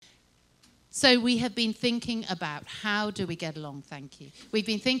So we have been thinking about how do we get along, thank you. We've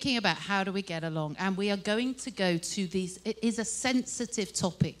been thinking about how do we get along, and we are going to go to these. It is a sensitive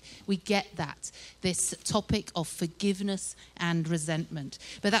topic. We get that, this topic of forgiveness and resentment.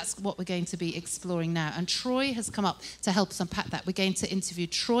 But that's what we're going to be exploring now. And Troy has come up to help us unpack that. We're going to interview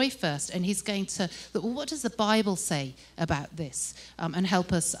Troy first, and he's going to look, well, what does the Bible say about this? And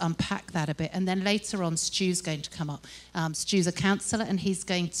help us unpack that a bit. And then later on, Stu's going to come up. Stu's a counsellor, and he's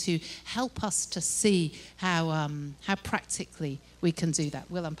going to help us to see how practically we can do that.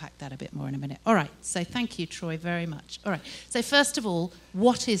 We'll unpack that a bit more in a minute. All right, so thank you, Troy, very much. All right, so first of all,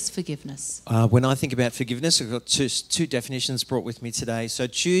 what is forgiveness? When I think about forgiveness, I've got two definitions brought with me today. So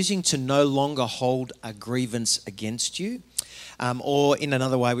choosing to no longer hold a grievance against you, or in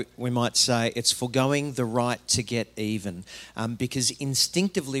another way we might say it's foregoing the right to get even. Because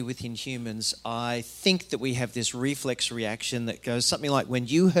instinctively within humans, I think that we have this reflex reaction that goes something like, when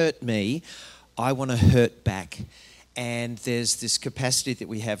you hurt me, I want to hurt back. And there's this capacity that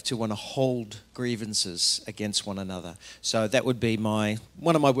we have to want to hold grievances against one another. So that would be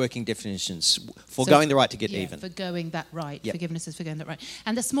one of my working definitions, foregoing the right to get even. Foregoing that right. Yep. Forgiveness is foregoing that right.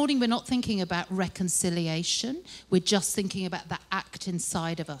 And this morning we're not thinking about reconciliation. We're just thinking about that act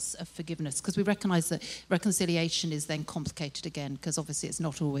inside of us of forgiveness, because we recognise that reconciliation is then complicated again, because obviously it's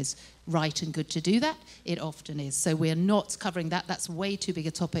not always right and good to do that. It often is. So we're not covering that. That's way too big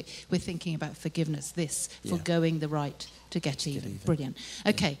a topic. We're thinking about forgiveness, foregoing the right to get even. Brilliant.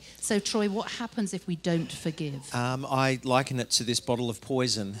 Okay, so Troy, what happens if we don't forgive? I liken it to this bottle of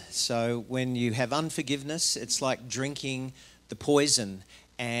poison. So when you have unforgiveness, it's like drinking the poison.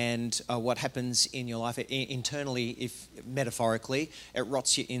 And what happens in your life internally, if metaphorically, it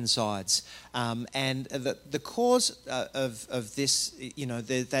rots your insides. And the cause of this,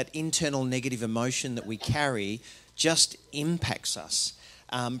 that internal negative emotion that we carry just impacts us.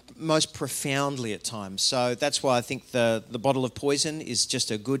 Most profoundly at times. So that's why I think the bottle of poison is just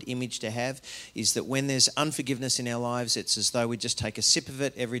a good image to have, is that when there's unforgiveness in our lives, it's as though we just take a sip of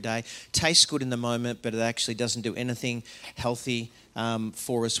it every day. Tastes good in the moment, but it actually doesn't do anything healthy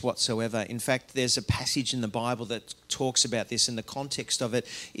for us whatsoever. In fact, there's a passage in the Bible that talks about this, and the context of it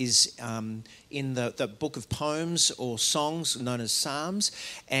is in the book of poems or songs known as Psalms,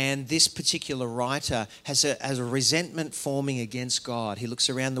 and this particular writer has a resentment forming against God. He looks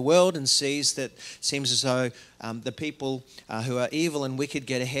around the world and sees that seems as though the people who are evil and wicked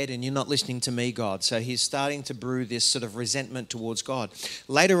get ahead, and you're not listening to me, God. So he's starting to brew this sort of resentment towards God.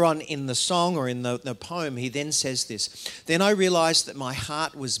 Later on in the song or in the poem, he then says this: "Then I realized that my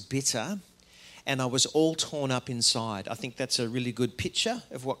heart was bitter and I was all torn up inside." I think that's a really good picture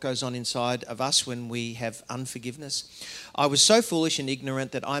of what goes on inside of us when we have unforgiveness. "I was so foolish and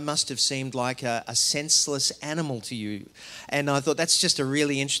ignorant that I must have seemed like a senseless animal to you." And I thought that's just a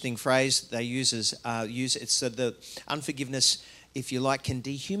really interesting phrase they use. It's the unforgiveness, if you like, can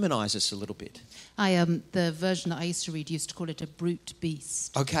dehumanize us a little bit. The version that I used to read used to call it a brute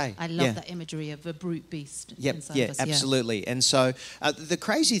beast. Okay. I love that imagery of a brute beast. Yep. Inside of us. Absolutely. And so the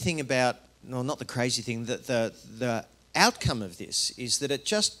crazy thing about, well, not the crazy thing, that the outcome of this is that it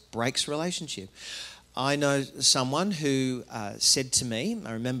just breaks relationship. I know someone who said to me,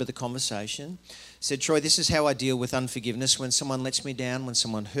 I remember the conversation, said, "Troy, this is how I deal with unforgiveness. When someone lets me down, when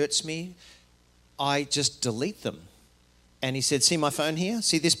someone hurts me, I just delete them." And he said, "See my phone here?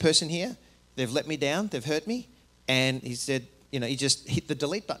 See this person here? They've let me down, they've hurt me." And he said, he just hit the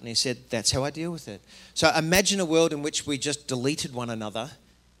delete button. He said, "That's how I deal with it." So imagine a world in which we just deleted one another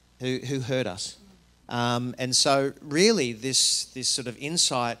who hurt us. And so really this sort of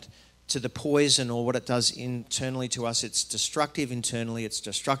insight to the poison, or what it does internally to us, it's destructive internally, it's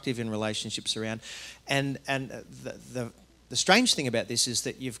destructive in relationships around. And the strange thing about this is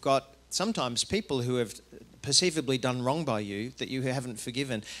that you've got sometimes people who have perceivably done wrong by you that you haven't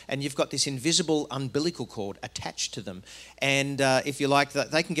forgiven, and you've got this invisible umbilical cord attached to them, and if you like,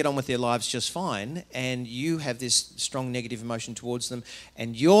 that they can get on with their lives just fine, and you have this strong negative emotion towards them,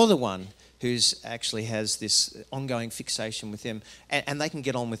 and you're the one who's actually has this ongoing fixation with them, and they can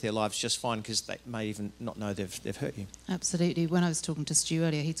get on with their lives just fine because they may even not know they've hurt you. Absolutely. When I was talking to Stu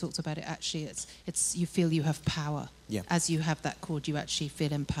earlier, he talked about it. Actually, it's you feel you have power. Yeah. As you have that cord, you actually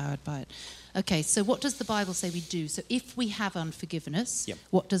feel empowered by it. Okay, so what does the Bible say we do? So if we have unforgiveness,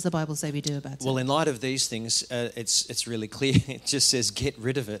 what does the Bible say we do about it? Well, in light of these things, it's really clear. It just says get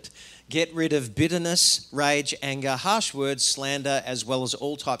rid of it. Get rid of bitterness, rage, anger, harsh words, slander, as well as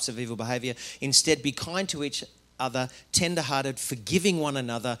all types of evil behaviour. Instead, be kind to each other, tender-hearted, forgiving one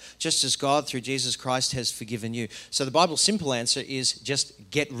another, just as God through Jesus Christ has forgiven you. So the Bible's simple answer is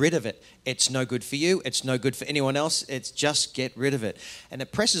just get rid of it. It's no good for you. It's no good for anyone else. It's just get rid of it. And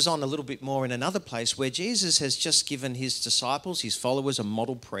it presses on a little bit more in another place where Jesus has just given his disciples, his followers, a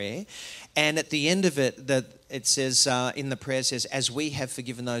model prayer. And at the end of it, it says, in the prayer says, as we have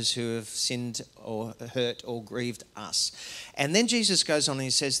forgiven those who have sinned or hurt or grieved us. And then Jesus goes on and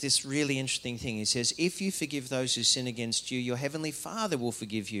he says this really interesting thing. He says, if you forgive those who sin against you, your heavenly Father will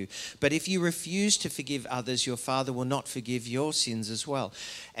forgive you. But if you refuse to forgive others, your Father will not forgive your sins as well.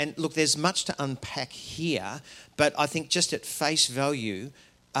 And look, there's much to unpack here, but I think just at face value,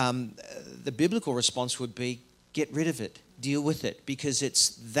 the biblical response would be get rid of it, deal with it, because it's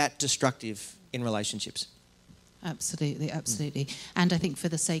that destructive in relationships. Absolutely, absolutely. And I think for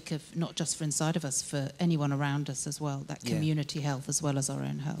the sake of not just for inside of us, for anyone around us as well, that community health as well as our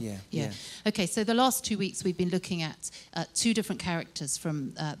own health. Yeah. Okay, so the last 2 weeks we've been looking at two different characters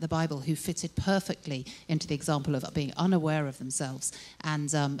from the Bible who fitted perfectly into the example of being unaware of themselves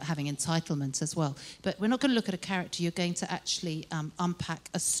and having entitlement as well. But we're not going to look at a character. You're going to actually unpack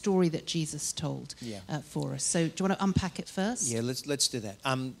a story that Jesus told for us. So do you want to unpack it first? Yeah, let's do that.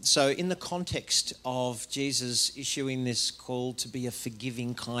 So in the context of Jesus issuing this call to be a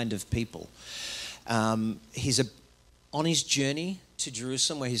forgiving kind of people. He's on his journey to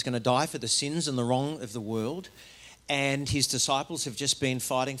Jerusalem where he's going to die for the sins and the wrong of the world. And his disciples have just been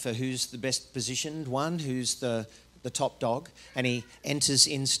fighting for who's the best positioned one, who's the top dog. And he enters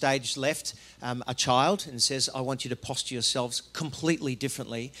in stage left a child and says, I want you to posture yourselves completely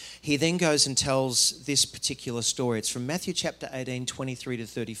differently. He then goes and tells this particular story. It's from Matthew chapter 18, 23 to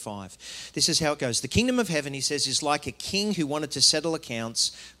 35. This is how it goes. The kingdom of heaven, he says, is like a king who wanted to settle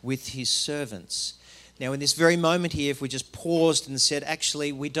accounts with his servants. Now, in this very moment here, if we just paused and said,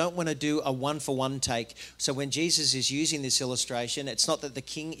 actually, we don't want to do a one-for-one take. So when Jesus is using this illustration, it's not that the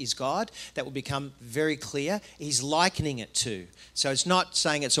king is God. That will become very clear. He's likening it to. So it's not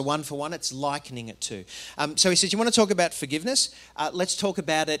saying it's a one-for-one, it's likening it to. So he says, you want to talk about forgiveness? Let's talk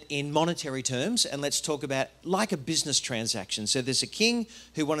about it in monetary terms, and let's talk about like a business transaction. So there's a king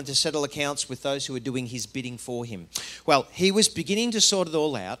who wanted to settle accounts with those who were doing his bidding for him. Well, he was beginning to sort it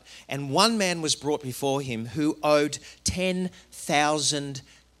all out, and one man was brought before him who owed 10,000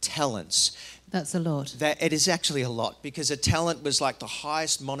 talents. That's a lot. It is actually a lot because a talent was like the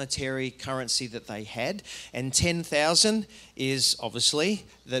highest monetary currency that they had, and 10,000 is obviously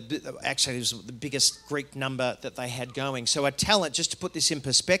it was the biggest Greek number that they had going. So a talent, just to put this in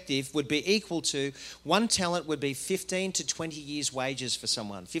perspective, would be equal to one talent would be 15 to 20 years' wages for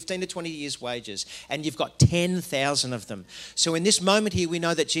someone. 15 to 20 years' wages, and you've got 10,000 of them. So in this moment here, we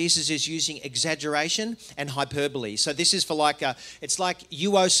know that Jesus is using exaggeration and hyperbole. So this is for it's like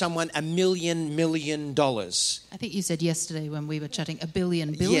you owe someone $1 million. I think you said yesterday when we were chatting $1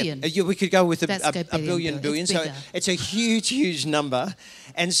 billion. Yeah, we could go with a billion. It's so it's a huge number.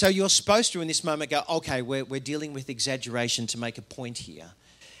 And so you're supposed to, in this moment, go, okay, we're dealing with exaggeration to make a point here.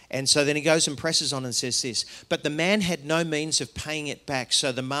 And so then he goes and presses on and says this, but the man had no means of paying it back,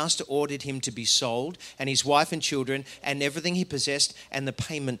 so the master ordered him to be sold, and his wife and children, and everything he possessed, and the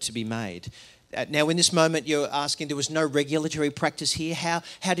payment to be made. Now, in this moment, you're asking, there was no regulatory practice here. How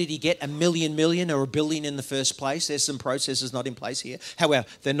did he get $1 million or $1 billion in the first place? There's some processes not in place here. However,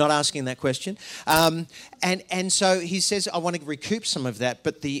 they're not asking that question. And so he says, I want to recoup some of that.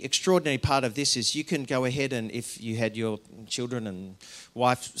 But the extraordinary part of this is you can go ahead and if you had your children and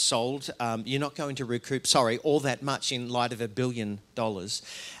wife sold, you're not going to recoup, all that much in light of $1 billion. But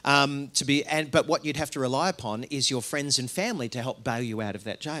what you'd have to rely upon is your friends and family to help bail you out of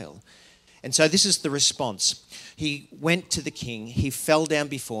that jail. And so this is the response. He went to the king, he fell down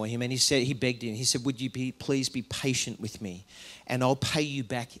before him, and he begged him. He said, would you please be patient with me, and I'll pay you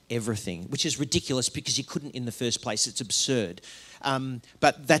back everything, which is ridiculous because he couldn't in the first place. It's absurd.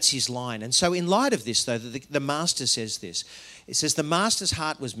 But that's his line. And so in light of this, though, the master says this. It says, the master's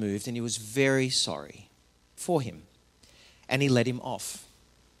heart was moved, and he was very sorry for him. And he let him off.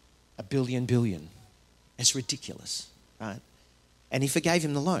 $1 billion. It's ridiculous, right? And he forgave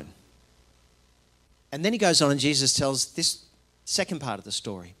him the loan. And then he goes on and Jesus tells this second part of the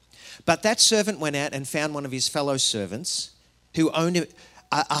story. But that servant went out and found one of his fellow servants who owned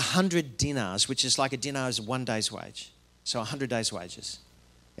 100 dinars, which is like a dinar is 1 day's wage. So 100 days' wages.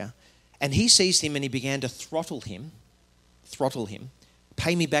 Yeah. And he seized him and he began to throttle him.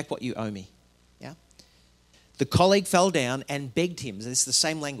 Pay me back what you owe me. Yeah. The colleague fell down and begged him. This is the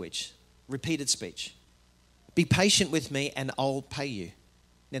same language. Repeated speech. Be patient with me and I'll pay you.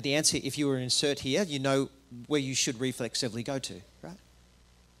 Now, the answer, if you were to insert here, you know where you should reflexively go to, right?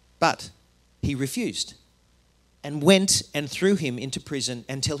 But he refused. and went and threw him into prison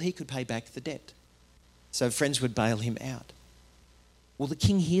until he could pay back the debt. So friends would bail him out. Well, the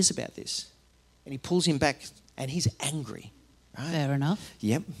king hears about this and he pulls him back and he's angry. Right? Fair enough.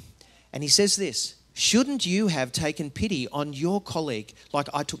 Yep. And he says this, shouldn't you have taken pity on your colleague like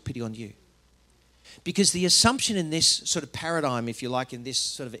I took pity on you? Because the assumption in this sort of paradigm, if you like, in this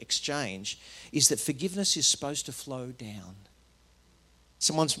sort of exchange, is that forgiveness is supposed to flow down.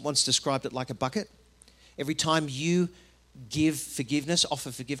 Someone once described it like a bucket. Every time you give forgiveness,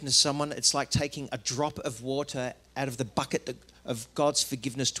 offer forgiveness to someone, it's like taking a drop of water out of the bucket of God's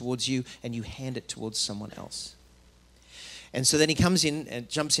forgiveness towards you and you hand it towards someone else. And so then he comes in and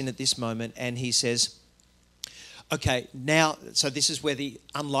jumps in at this moment and he says, okay, now, so this is where the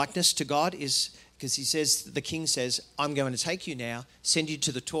unlikeness to God is, because he says, the king says, I'm going to take you now, send you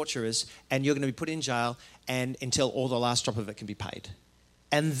to the torturers, and you're going to be put in jail and until all the last drop of it can be paid.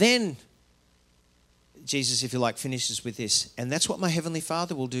 And then Jesus, if you like, finishes with this, and that's what my heavenly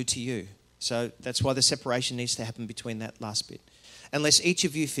Father will do to you. So that's why the separation needs to happen between that last bit. Unless each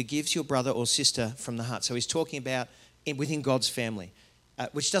of you forgives your brother or sister from the heart. So he's talking about within God's family,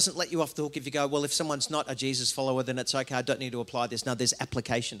 which doesn't let you off the hook if you go, well, if someone's not a Jesus follower, then it's okay, I don't need to apply this. No, there's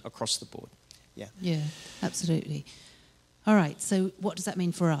application across the board. Yeah. Yeah, absolutely. All right, so what does that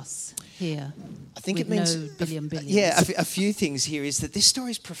mean for us here? I think with it means no billions. Yeah, a few things here is that this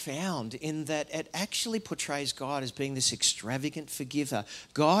story is profound in that it actually portrays God as being this extravagant forgiver.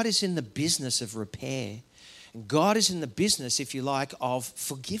 God is in the business of repair. And God is in the business, if you like, of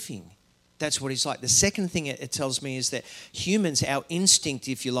forgiving. That's what he's like. The second thing it tells me is that humans, our instinct,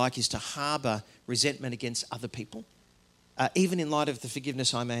 if you like, is to harbour resentment against other people, even in light of the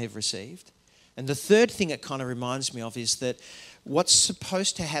forgiveness I may have received. And the third thing it kind of reminds me of is that what's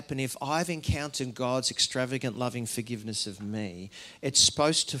supposed to happen if I've encountered God's extravagant loving forgiveness of me, it's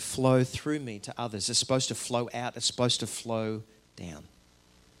supposed to flow through me to others. It's supposed to flow out. It's supposed to flow down.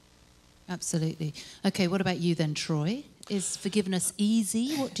 Absolutely. Okay, what about you then, Troy? Is forgiveness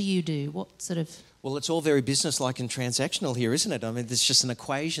easy? What do you do? What sort of... Well, it's all very businesslike and transactional here, isn't it? I mean, there's just an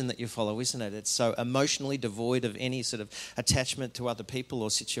equation that you follow, isn't it? It's so emotionally devoid of any sort of attachment to other people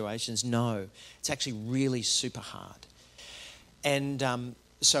or situations. No, it's actually really super hard. And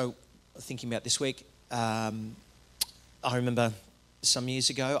so thinking about this week, I remember some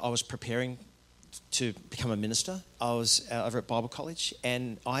years ago I was preparing to become a minister. I was over at Bible College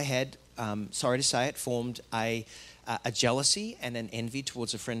and I had, sorry to say it, formed a jealousy and an envy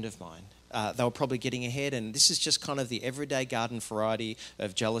towards a friend of mine. They were probably getting ahead, and this is just kind of the everyday garden variety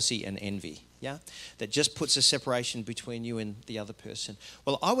of jealousy and envy, yeah? That just puts a separation between you and the other person.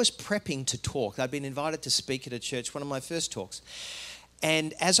 Well, I was prepping to talk. I'd been invited to speak at a church, one of my first talks.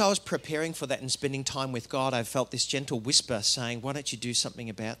 And as I was preparing for that and spending time with God, I felt this gentle whisper saying, why don't you do something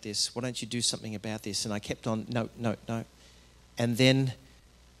about this? Why don't you do something about this? And I kept on, no. And then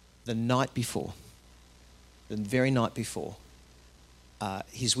the very night before,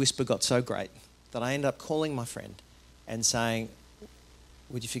 his whisper got so great that I ended up calling my friend and saying,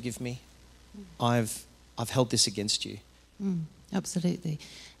 would you forgive me? I've held this against you. Absolutely.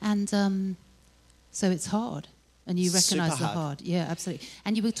 And so it's hard. And you recognise the hard. Yeah, absolutely.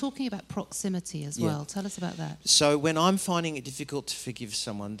 And you were talking about proximity as well. Tell us about that. So when I'm finding it difficult to forgive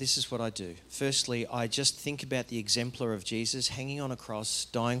someone, this is what I do. Firstly, I just think about the exemplar of Jesus hanging on a cross,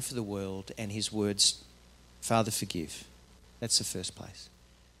 dying for the world, and his words, Father, forgive. That's the first place.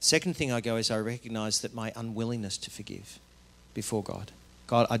 Second thing I go is I recognise that my unwillingness to forgive before God.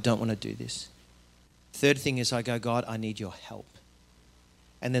 God, I don't want to do this. Third thing is I go, God, I need your help.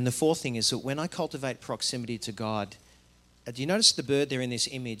 And then the fourth thing is that when I cultivate proximity to God, do you notice the bird there in this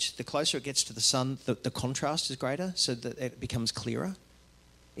image? The closer it gets to the sun, the contrast is greater, so that it becomes clearer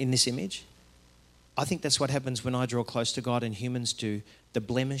in this image. I think that's what happens when I draw close to God and humans do. The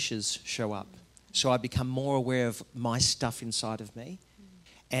blemishes show up. So I become more aware of my stuff inside of me.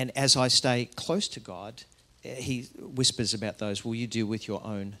 And as I stay close to God, he whispers about those, will you deal with your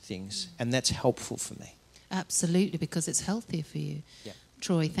own things? And that's helpful for me. Absolutely, because it's healthier for you. Yeah.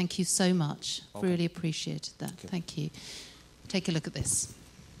 Troy, thank you so much. Okay. Really appreciated that. Good. Thank you. Take a look at this.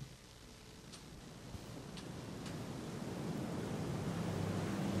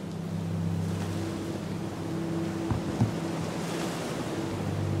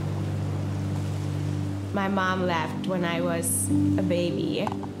 My mom left when I was a baby,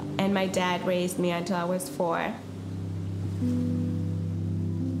 and my dad raised me until I was 4.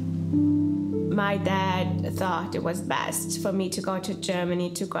 My dad thought it was best for me to go to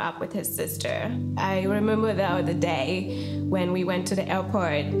Germany to grow up with his sister. I remember the day when we went to the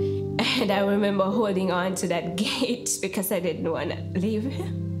airport, and I remember holding on to that gate because I didn't want to leave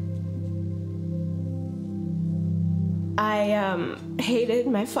him. I hated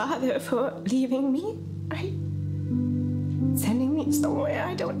my father for leaving me, right? Sending me somewhere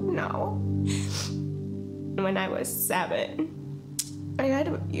I don't know. When I was 7, I got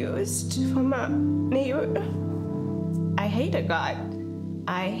abused from a neighbor. I hated God.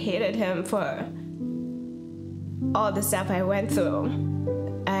 I hated him for all the stuff I went through.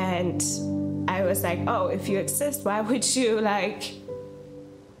 And I was like, oh, if you exist, why would you, like,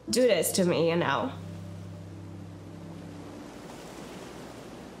 do this to me, you know?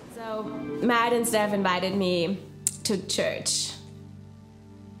 So Matt and Steph invited me to church.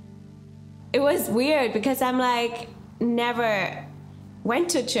 It was weird because I'm like, never went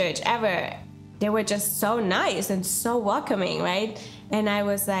to church ever. They were just so nice and so welcoming, right? And I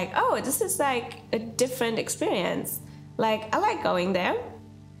was like, oh, this is like a different experience. Like, I like going there.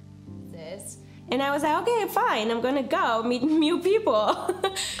 And I was like, okay, fine, I'm gonna go meet new people.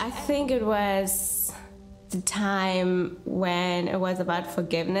 I think it was the time when it was about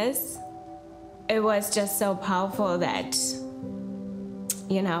forgiveness. It was just so powerful that,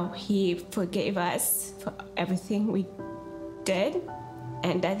 you know, he forgave us for everything we did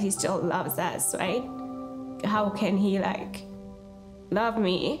and that he still loves us, right? How can he, like, love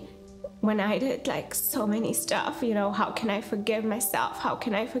me when I did, like, so many stuff, you know? How can I forgive myself? How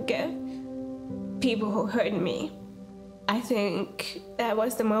can I forgive people who hurt me? I think that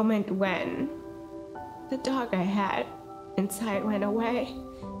was the moment when the dark I had inside went away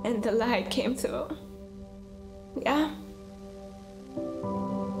and the light came through. Yeah.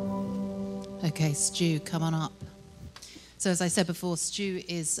 Okay, Stu, come on up. So as I said before, Stu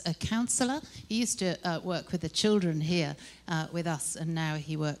is a counsellor. He used to work with the children here with us, and now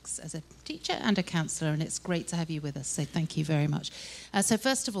he works as a teacher and a counsellor, and it's great to have you with us, so thank you very much. So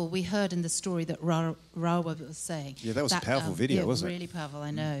first of all, we heard in the story that Rawa was saying... Yeah, that was a powerful video, wasn't it? Really powerful,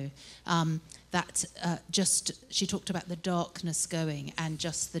 I know. She talked about the darkness going and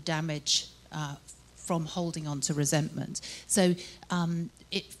just the damage from holding on to resentment. So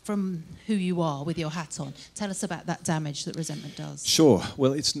from who you are with your hat on, tell us about that damage that resentment does. Sure.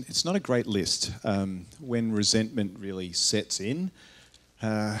 Well, it's not a great list. When resentment really sets in,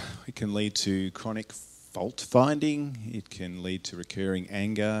 it can lead to chronic fault finding, it can lead to recurring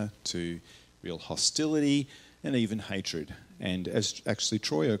anger, to real hostility, and even hatred. And as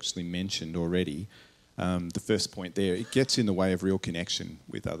Troy mentioned already, the first point there, it gets in the way of real connection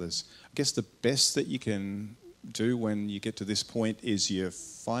with others. I guess the best that you can do when you get to this point is you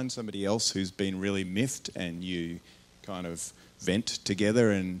find somebody else who's been really miffed and you kind of vent together,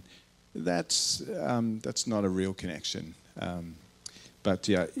 and that's not a real connection. But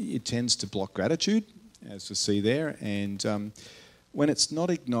yeah, it tends to block gratitude, as we see there, and when it's not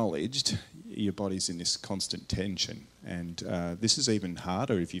acknowledged, your body's in this constant tension. And this is even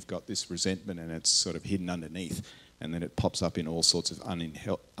harder if you've got this resentment and it's sort of hidden underneath, and then it pops up in all sorts of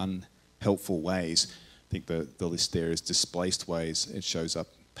unhelpful ways. I think the list there is displaced ways. It shows up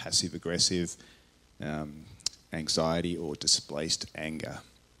passive-aggressive, anxiety, or displaced anger.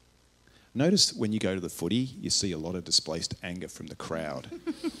 Notice when you go to the footy, you see a lot of displaced anger from the crowd.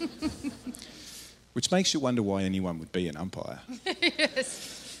 Which makes you wonder why anyone would be an umpire.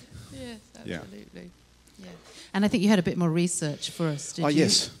 Yes, absolutely. Yeah. And I think you had a bit more research for us, did you?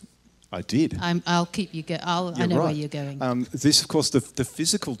 Yes, I did. I'll keep you going. I know where you're going. This, of course, the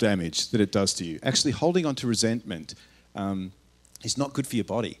physical damage that it does to you. Actually, holding on to resentment is not good for your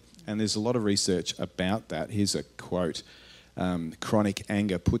body. And there's a lot of research about that. Here's a quote. Chronic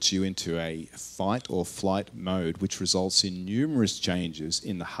anger puts you into a fight or flight mode, which results in numerous changes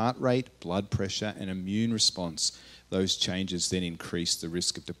in the heart rate, blood pressure, and immune response. Those changes then increase the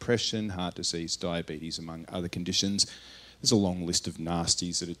risk of depression, heart disease, diabetes, among other conditions. There's a long list of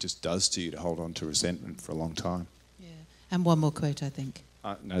nasties that it just does to you to hold on to resentment for a long time. Yeah, and one more quote, I think.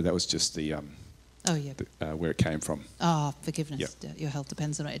 No, that was just the... where it came from. Forgiveness. Yep. Your health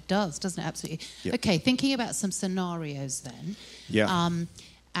depends on it. It does, doesn't it? Absolutely. Yep. Okay, thinking about some scenarios then. Yeah.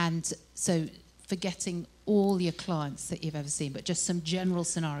 And so forgetting all your clients that you've ever seen, but just some general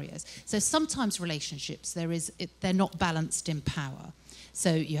scenarios. So sometimes relationships, they're not balanced in power.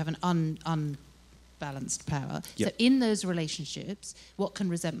 So you have an unbalanced power. Yep. So in those relationships, what can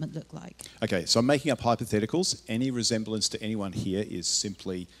resentment look like? Okay, so I'm making up hypotheticals. Any resemblance to anyone here is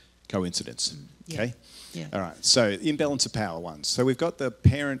simply coincidence. Okay? Yeah. All right, so imbalance of power ones. So we've got the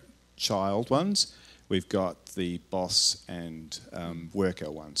parent-child ones. We've got the boss and worker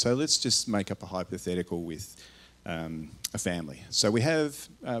one. So let's just make up a hypothetical with a family. So we have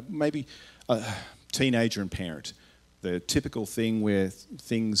maybe a teenager and parent. The typical thing where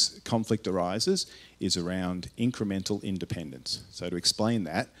conflict arises is around incremental independence. So to explain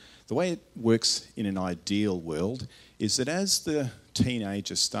that, the way it works in an ideal world is that as the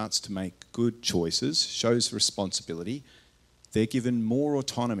teenager starts to make good choices, shows responsibility, they're given more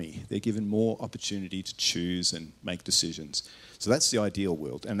autonomy, they're given more opportunity to choose and make decisions. So that's the ideal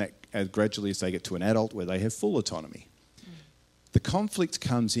world, and that gradually as they get to an adult where they have full autonomy. The conflict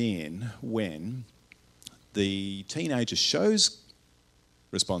comes in when the teenager shows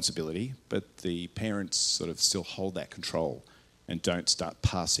responsibility, but the parents sort of still hold that control and don't start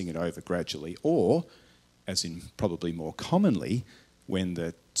passing it over gradually, or, as in probably more commonly, when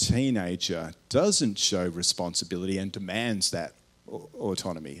the teenager doesn't show responsibility and demands that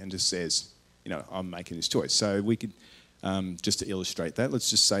autonomy and just says, I'm making this choice. So we could, just to illustrate that, let's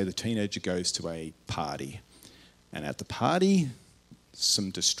just say the teenager goes to a party, and at the party, some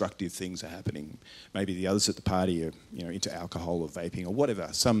destructive things are happening. Maybe the others at the party are, into alcohol or vaping or whatever,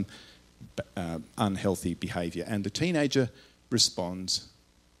 some unhealthy behaviour, and the teenager responds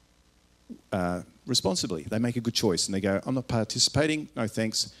responsibly. They make a good choice and they go, I'm not participating, no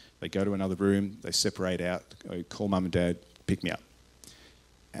thanks. They go to another room, they separate out, call mum and dad, pick me up.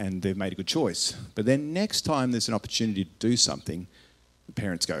 And they've made a good choice. But then next time there's an opportunity to do something, the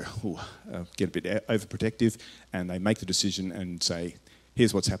parents go, get a bit overprotective, and they make the decision and say,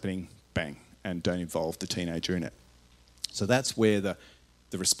 here's what's happening, bang, and don't involve the teenager in it. So that's where the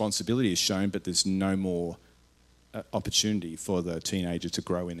responsibility is shown, but there's no more opportunity for the teenager to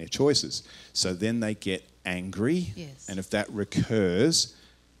grow in their choices. So then they get angry, yes. And if that recurs,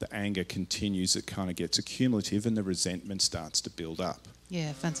 the anger continues, it kind of gets accumulative, and the resentment starts to build up.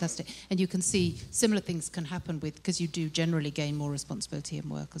 Yeah, fantastic. And you can see similar things can happen because you do generally gain more responsibility in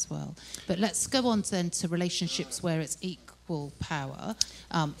work as well. But let's go on then to relationships where it's equal power,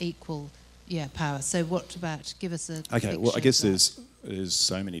 power. So what about, give us a Okay, well, I picture guess of there's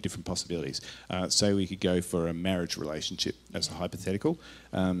so many different possibilities. So we could go for a marriage relationship as a hypothetical.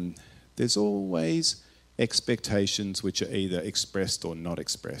 There's always expectations which are either expressed or not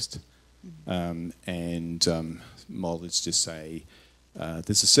expressed. Let's just say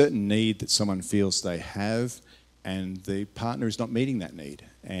there's a certain need that someone feels they have, and the partner is not meeting that need.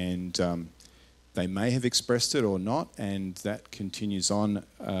 And they may have expressed it or not, and that continues on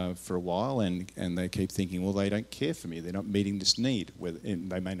for a while, and they keep thinking, well, they don't care for me, they're not meeting this need. And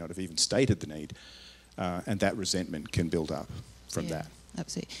they may not have even stated the need. And that resentment can build up from that.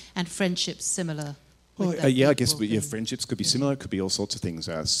 Absolutely. And friendships similar? Well, I guess friendships could be similar. It could be all sorts of things.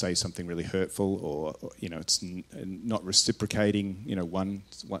 Say something really hurtful, or it's not reciprocating.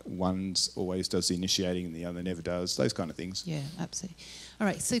 One's always does the initiating and the other never does. Those kind of things. Yeah, absolutely. All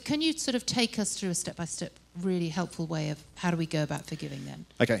right. So can you sort of take us through a step-by-step, really helpful way of how do we go about forgiving then?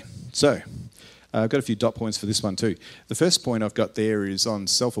 Okay. So I've got a few dot points for this one too. The first point I've got there is on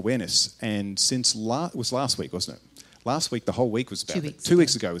self-awareness, and since it was last week, wasn't it? Last week, the whole week was about that. 2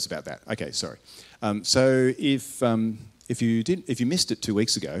 weeks ago was about that. Okay, sorry. So if you missed it 2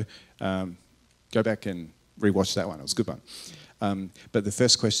 weeks ago, go back and rewatch that one. It was a good one. But the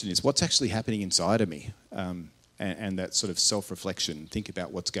first question is, what's actually happening inside of me? And that sort of self-reflection. Think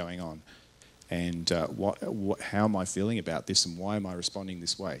about what's going on, and how am I feeling about this, and why am I responding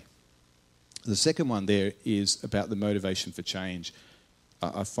this way? The second one there is about the motivation for change.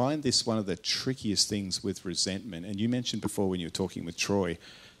 I find this one of the trickiest things with resentment. And you mentioned before when you were talking with Troy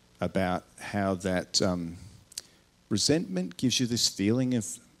about how that resentment gives you this feeling of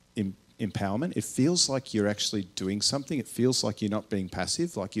empowerment. It feels like you're actually doing something. It feels like you're not being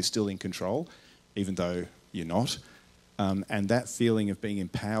passive, like you're still in control, even though you're not. And that feeling of being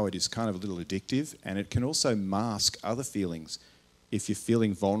empowered is kind of a little addictive, and it can also mask other feelings. If you're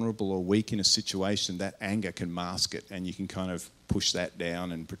feeling vulnerable or weak in a situation, that anger can mask it, and you can kind of push that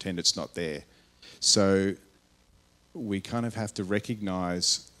down and pretend it's not there. So we kind of have to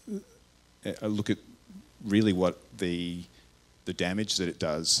recognise, look at really what the damage that it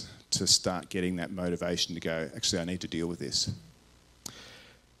does to start getting that motivation to go, actually, I need to deal with this.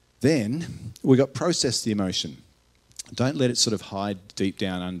 Then we got process the emotion. Don't let it sort of hide deep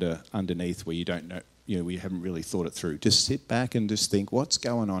down underneath where you don't know, we haven't really thought it through. Just sit back and just think, what's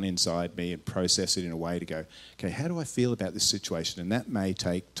going on inside me, and process it in a way to go, okay, how do I feel about this situation? And that may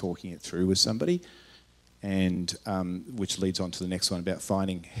take talking it through with somebody, and which leads on to the next one about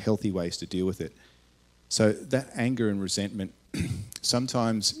finding healthy ways to deal with it. So that anger and resentment,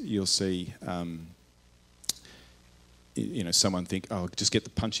 sometimes you'll see, someone think, oh, just get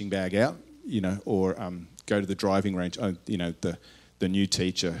the punching bag out, or go to the driving range. Oh, the new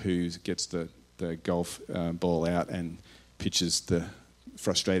teacher who gets the golf ball out and pitches the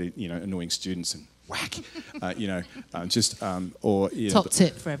frustrated, annoying students and whack, or top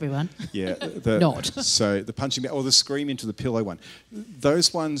tip for everyone. Yeah, Not. So the punching bag or the scream into the pillow one,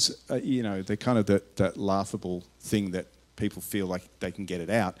 those ones, they're kind of that laughable thing that people feel like they can get it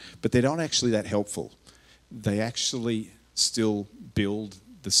out, but they're not actually that helpful. They actually still build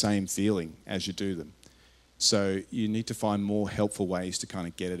the same feeling as you do them. So you need to find more helpful ways to kind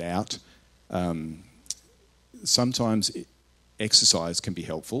of get it out. Sometimes exercise can be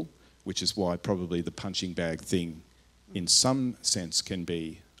helpful, which is why probably the punching bag thing in some sense can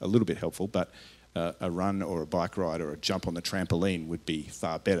be a little bit helpful, but a run or a bike ride or a jump on the trampoline would be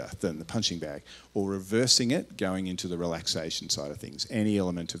far better than the punching bag. Or reversing it, going into the relaxation side of things, any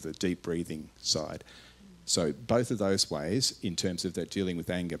element of the deep breathing side. So both of those ways in terms of that dealing with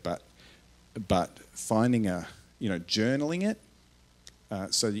anger, but finding journaling it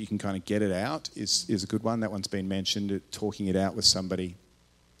so that you can kind of get it out is a good one. That one's been mentioned, talking it out with somebody.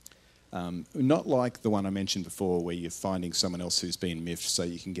 Not like the one I mentioned before where you're finding someone else who's been miffed so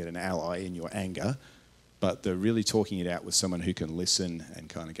you can get an ally in your anger, but the really talking it out with someone who can listen and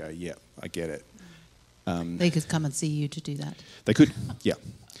kind of go, yeah, I get it. They could come and see you to do that. They could, yeah.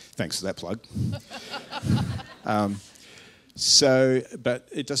 Thanks for that plug. But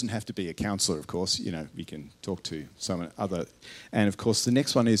it doesn't have to be a counsellor, of course. You can talk to someone other. And, of course, the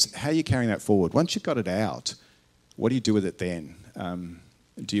next one is how are you carrying that forward? Once you've got it out, what do you do with it then?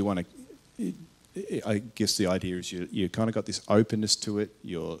 Do you want to... I guess the idea is you kind of got this openness to it.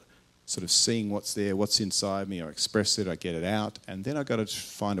 You're sort of seeing what's there, what's inside me. I express it, I get it out. And then I've got to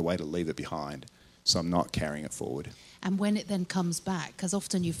find a way to leave it behind so I'm not carrying it forward. And when it then comes back, because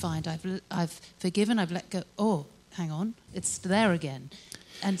often you find I've forgiven, I've let go, oh, hang on, it's there again.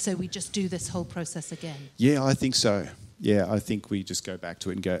 And so we just do this whole process again. Yeah, I think so. Yeah, I think we just go back to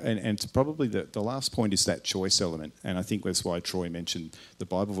it and go. And probably the last point is that choice element. And I think that's why Troy mentioned the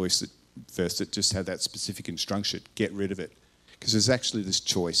Bible verse that just had that specific instruction, get rid of it. Because there's actually this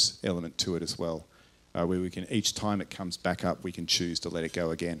choice element to it as well, where we can, each time it comes back up, we can choose to let it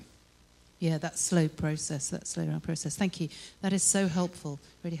go again. Yeah, that slow down process. Thank you. That is so helpful,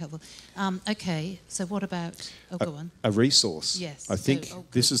 really helpful. Okay, so what about... go on. A resource. Yes. I think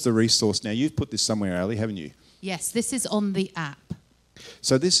this is the resource. Now, you've put this somewhere, Ali, haven't you? Yes, this is on the app.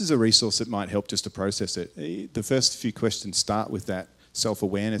 So this is a resource that might help just to process it. The first few questions start with that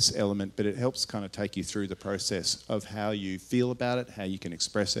self-awareness element, but it helps kind of take you through the process of how you feel about it, how you can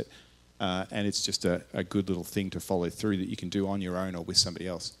express it, and it's just a good little thing to follow through that you can do on your own or with somebody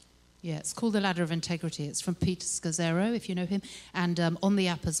else. Yeah, it's called The Ladder of Integrity. It's from Peter Scazzero, if you know him. And on the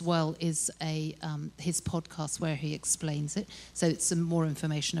app as well is his podcast where he explains it. So it's some more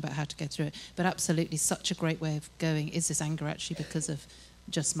information about how to go through it. But absolutely such a great way of going, is this anger actually because of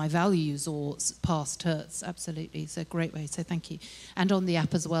just my values or past hurts? Absolutely. It's a great way. So thank you. And on the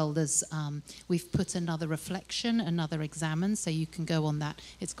app as well, there's we've put another reflection, another examine, so you can go on that.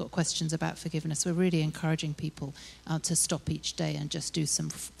 It's got questions about forgiveness. We're really encouraging people to stop each day and just do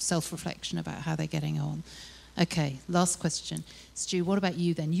some self-reflection about how they're getting on. Okay, last question. Stu, what about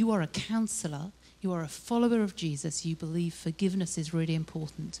you then? You are a counsellor. You are a follower of Jesus. You believe forgiveness is really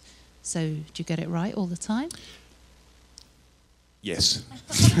important. So do you get it right all the time? Yes.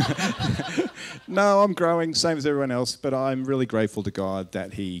 No, I'm growing, same as everyone else, but I'm really grateful to God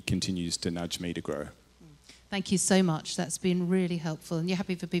that he continues to nudge me to grow. Thank you so much. That's been really helpful. And you're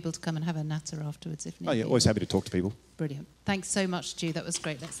happy for people to come and have a natter afterwards if need be? Oh, yeah, always happy to talk to people. Brilliant. Thanks so much, Stu. That was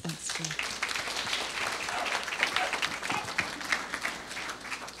great. Thanks.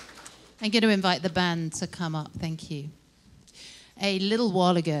 I'm going to invite the band to come up. Thank you. A little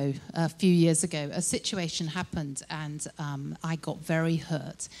while ago, a few years ago, a situation happened and I got very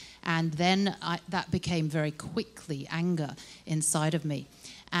hurt. And then that became very quickly anger inside of me.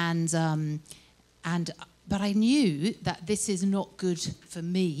 But I knew that this is not good for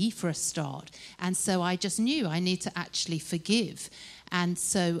me for a start. And so I just knew I need to actually forgive. And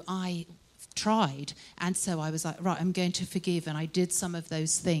so I tried, and so I was like, right, I'm going to forgive, and I did some of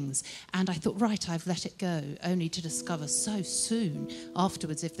those things, and I thought, right, I've let it go, only to discover so soon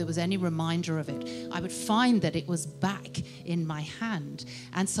afterwards, if there was any reminder of it, I would find that it was back in my hand,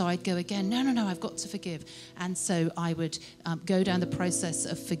 and so I'd go again, no, I've got to forgive, and so I would go down the process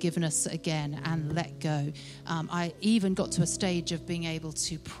of forgiveness again and let go. I even got to a stage of being able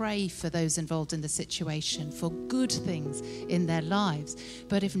to pray for those involved in the situation for good things in their lives,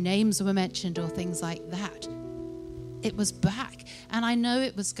 but if names were mentioned or things like that, it was back. And I know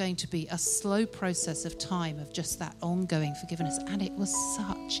it was going to be a slow process of time of just that ongoing forgiveness, and it was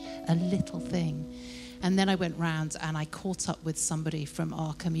such a little thing. And then I went round and I caught up with somebody from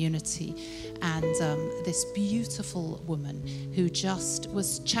our community, and this beautiful woman who just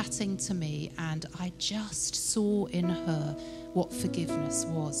was chatting to me, and I just saw in her what forgiveness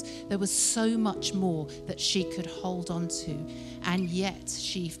was. There was so much more that she could hold on to, and yet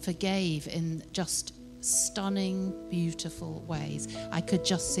she forgave in just stunning, beautiful ways. I could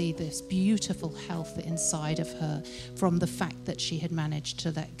just see this beautiful health inside of her from the fact that she had managed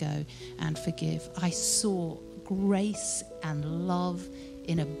to let go and forgive. I saw grace and love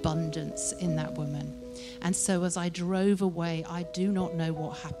in abundance in that woman. And so as I drove away, I do not know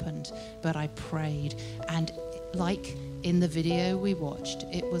what happened, but I prayed, and like in the video we watched,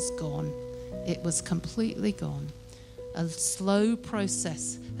 it was gone. It was completely gone. A slow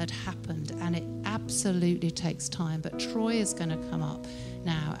process had happened, and it absolutely takes time. But Troy is going to come up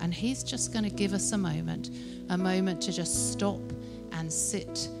now, and he's just going to give us a moment to just stop and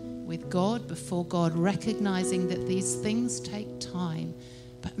sit with God, before God, recognizing that these things take time.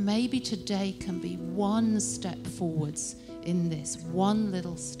 But maybe today can be one step forwards in this, one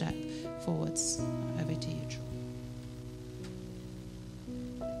little step forwards. Over to you, Troy.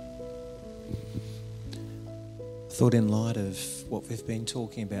 I thought, in light of what we've been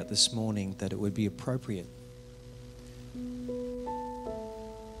talking about this morning, that it would be appropriate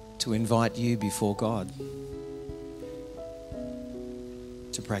to invite you before God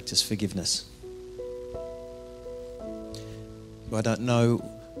to practice forgiveness. I don't know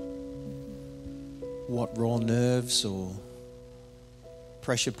what raw nerves or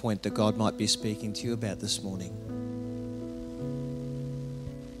pressure point that God might be speaking to you about this morning,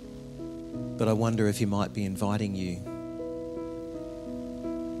 but I wonder if He might be inviting you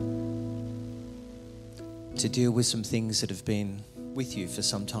to deal with some things that have been with you for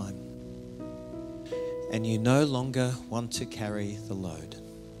some time, and you no longer want to carry the load.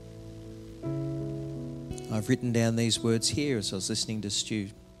 I've written down these words here as I was listening to Stu.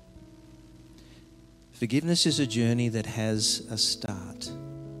 Forgiveness is a journey that has a start.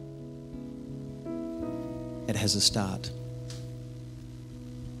 It has a start.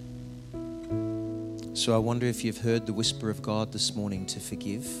 So I wonder if you've heard the whisper of God this morning to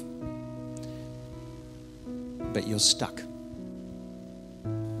forgive, but you're stuck.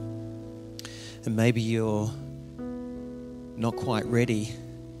 And maybe you're not quite ready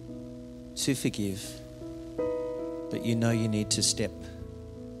to forgive, but you know you need to step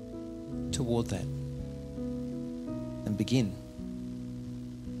toward that and begin.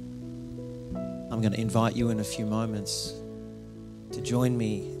 I'm going to invite you in a few moments to join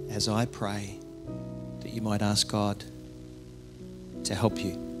me as I pray that you might ask God to help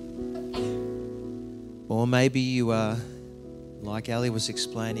you. Or maybe you are, like Ali was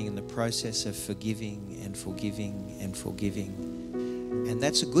explaining, in the process of forgiving and forgiving and forgiving. And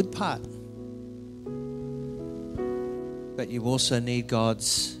that's a good part. But you also need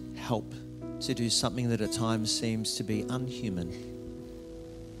God's help to do something that at times seems to be unhuman.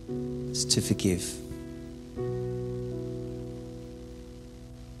 It's to forgive.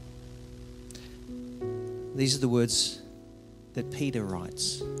 These are the words that Peter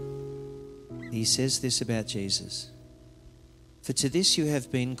writes. He says this about Jesus. For to this you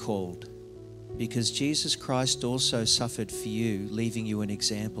have been called, because Jesus Christ also suffered for you, leaving you an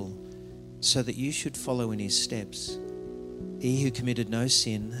example, so that you should follow in his steps. He who committed no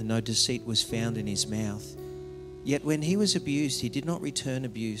sin and no deceit was found in his mouth. Yet when he was abused, he did not return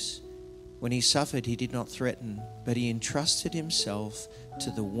abuse. When he suffered, he did not threaten, but he entrusted himself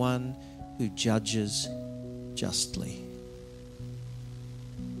to the one who judges justly.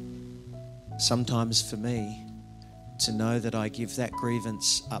 Sometimes for me, to know that I give that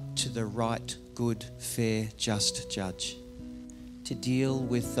grievance up to the right, good, fair, just judge, to deal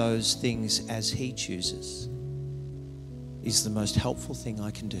with those things as he chooses, is the most helpful thing I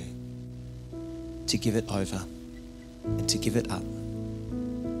can do. To give it over and to give it up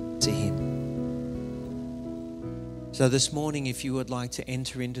to him. So this morning, if you would like to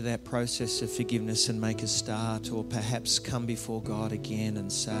enter into that process of forgiveness and make a start, or perhaps come before God again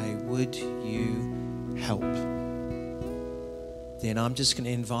and say, would you help? Then I'm just going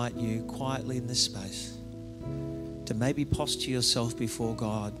to invite you quietly in this space to maybe posture yourself before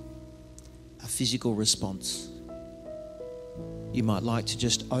God, a physical response. You might like to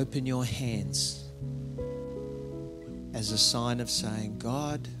just open your hands as a sign of saying,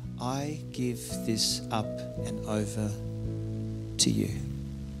 God, I give this up and over to you.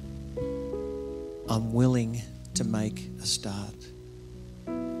 I'm willing to make a start.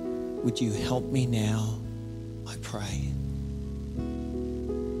 Would you help me now, I pray?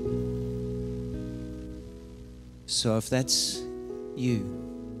 So if that's you,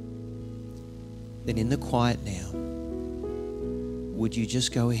 then in the quiet now, would you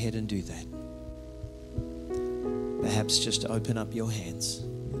just go ahead and do that? Perhaps just open up your hands.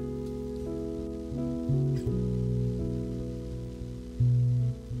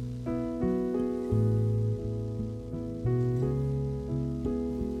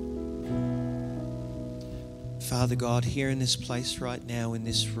 Father God, here in this place right now, in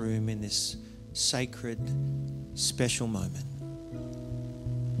this room, in this sacred, special moment,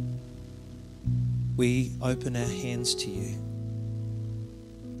 we open our hands to you.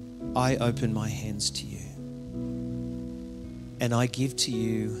 I open my hands to you. And I give to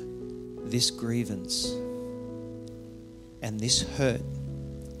you this grievance and this hurt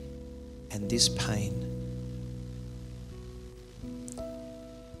and this pain.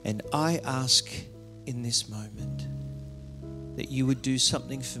 And I ask in this moment that you would do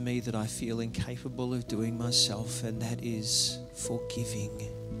something for me that I feel incapable of doing myself, and that is forgiving.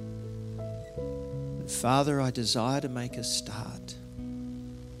 And Father, I desire to make a start.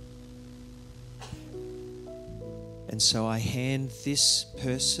 And so I hand this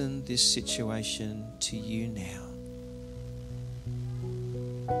person, this situation to you now.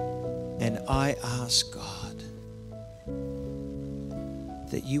 And I ask God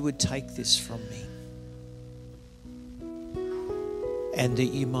that you would take this from me, and that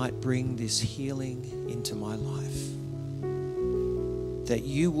you might bring this healing into my life. That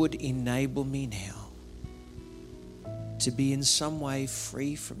you would enable me now to be in some way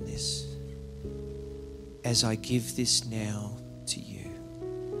free from this as I give this now to you.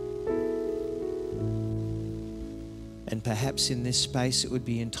 And perhaps in this space it would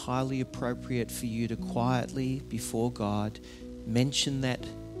be entirely appropriate for you to quietly before God mention that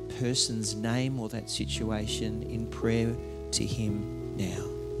person's name or that situation in prayer to him now.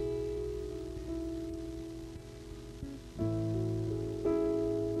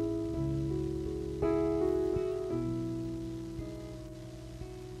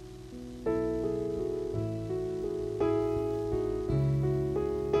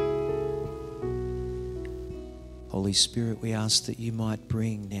 Holy Spirit, we ask that you might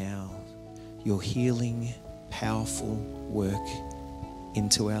bring now your healing, powerful work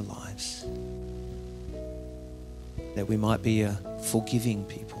into our lives. That we might be a forgiving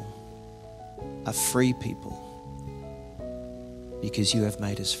people, a free people, because you have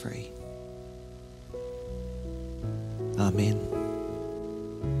made us free. Amen.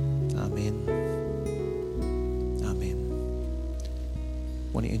 Amen. Amen.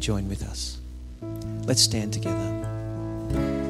 Why don't you join with us? Let's stand together.